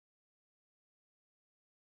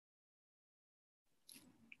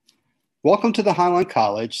Welcome to the Highline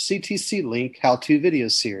College ctcLink how-to video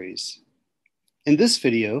series. In this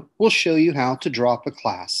video, we'll show you how to drop a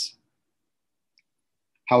class.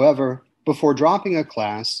 However, before dropping a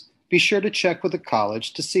class, be sure to check with the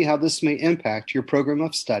college to see how this may impact your program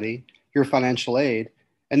of study, your financial aid,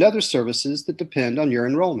 and other services that depend on your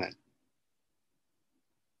enrollment.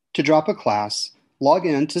 To drop a class, log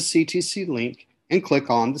in to ctcLink and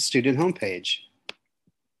click on the student homepage.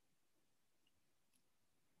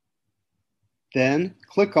 Then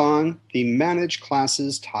click on the Manage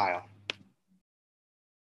Classes tile.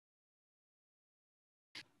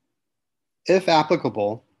 If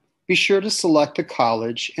applicable, be sure to select the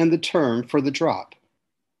college and the term for the drop.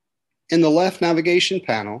 In the left navigation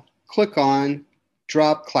panel, click on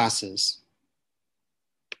Drop Classes.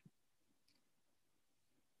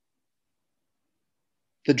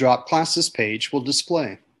 The Drop Classes page will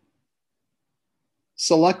display.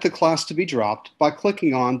 Select the class to be dropped by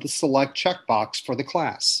clicking on the Select checkbox for the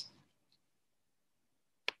class.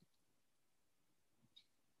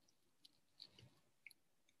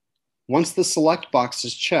 Once the Select box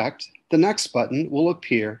is checked, the Next button will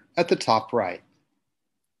appear at the top right.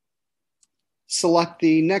 Select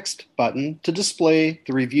the Next button to display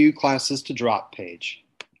the Review Classes to Drop page.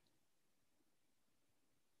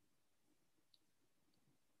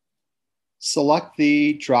 Select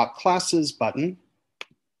the Drop Classes button,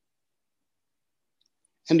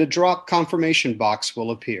 and a drop confirmation box will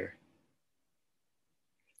appear.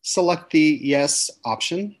 Select the Yes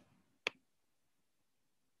option,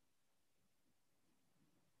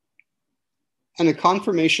 and a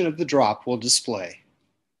confirmation of the drop will display.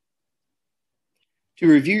 To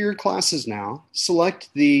review your classes now, select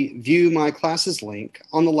the View My Classes link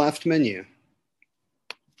on the left menu.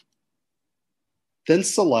 Then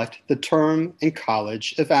select the term and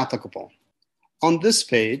college if applicable. On this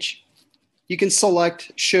page, you can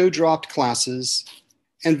select Show Dropped Classes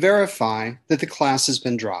and verify that the class has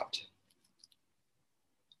been dropped.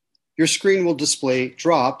 Your screen will display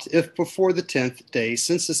dropped if before the 10th day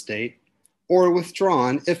census date or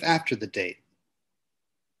withdrawn if after the date.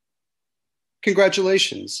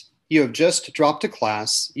 Congratulations, you have just dropped a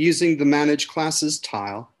class using the Manage Classes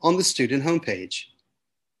tile on the student homepage.